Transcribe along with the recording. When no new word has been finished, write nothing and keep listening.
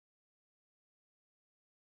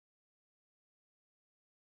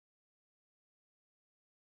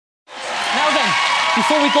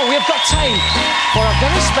before we go, we have got time for a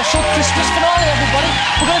very special Christmas finale, everybody.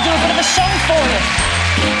 We're going to do a bit of a song for you.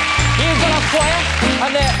 Here's got our choir,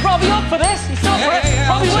 and Robbie up for this. He's still for it.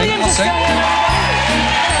 Robbie Williams is coming in.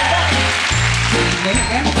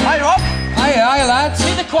 Hi, Rob. Hiya, lads.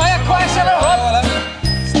 See the choir? Choir said hello, Rob.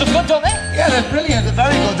 Look good, don't they? Yeah, they're brilliant. They're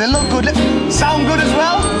very good. They look good. Sound good as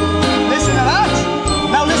well. Listen to that.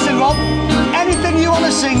 Now listen, Rob. Anything you want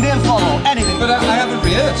to sing, they'll follow. Anything. But I haven't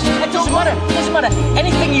rehearsed. It doesn't matter. It doesn't matter.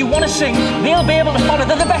 Anything you want to sing, they'll be able to follow.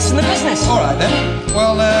 They're the best in the business. All right, then.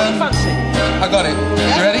 Well, Fancy. I got it.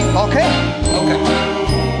 Yeah. You ready? Okay. Okay.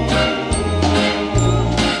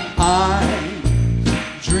 I'm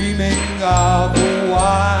dreaming of a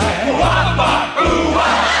white.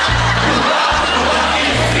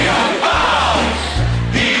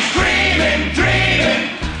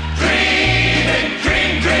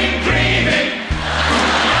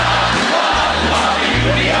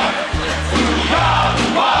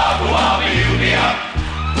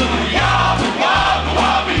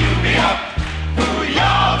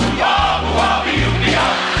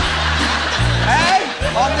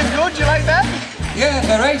 Yeah,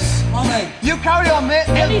 they're ace, aren't they? You carry on, mate.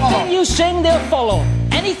 Anything you sing, they'll follow.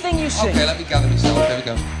 Anything you sing. Okay, let me gather myself. There we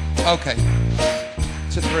go. Okay.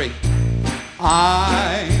 To 3.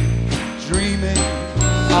 I'm dreaming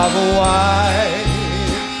of a white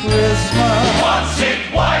Christmas. What's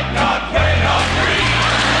it white, not red, not green?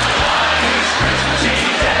 The whitest Christmas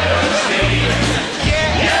he's ever seen.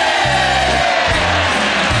 Yeah!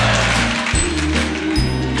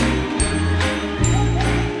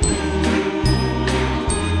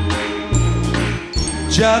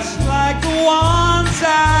 Just like the ones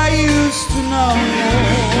I used to know.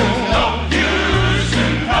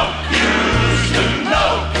 Used to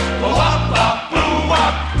know. Wop, wop, boo,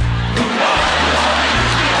 wop. Boo, wop, wop,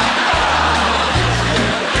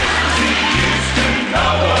 he used to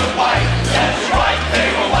know was white. That's right,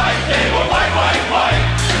 they were white, white, white.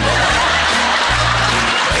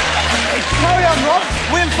 Carry on, Rob.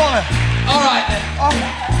 We'll follow. All right, then. Oh.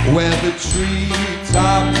 Where the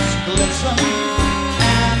treetops glisten.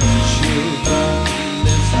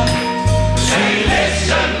 Say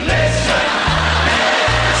listen, listen.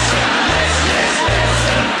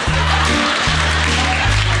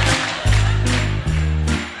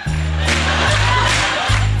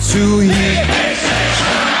 To hear.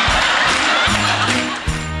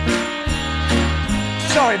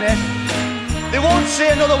 Sorry, mate. They won't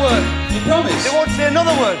say another word. You promise? They won't say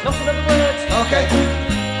another word. Not another word. Okay.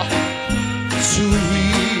 To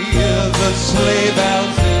hear the sleigh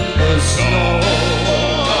bells in the snow.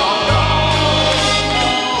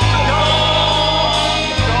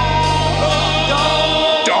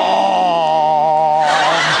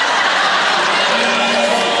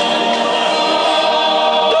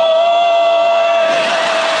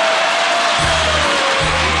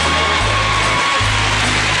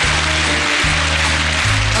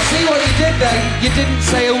 You didn't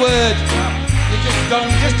say a word. You just done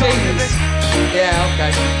things. Yeah,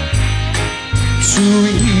 okay. To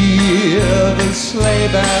hear the sleigh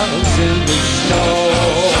bells in the snow.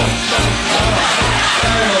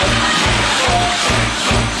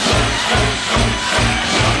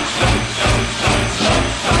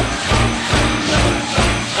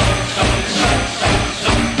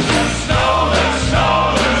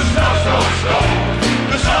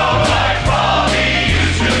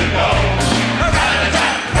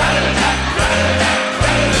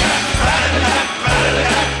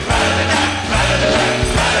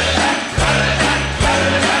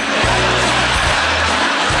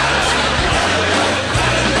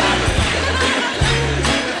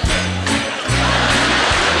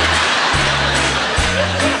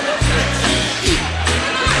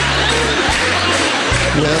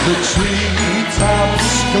 Where the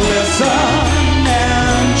treetops glisten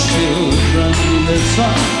and children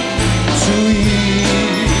listen to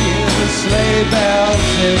hear the sleigh bells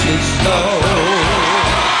in the snow.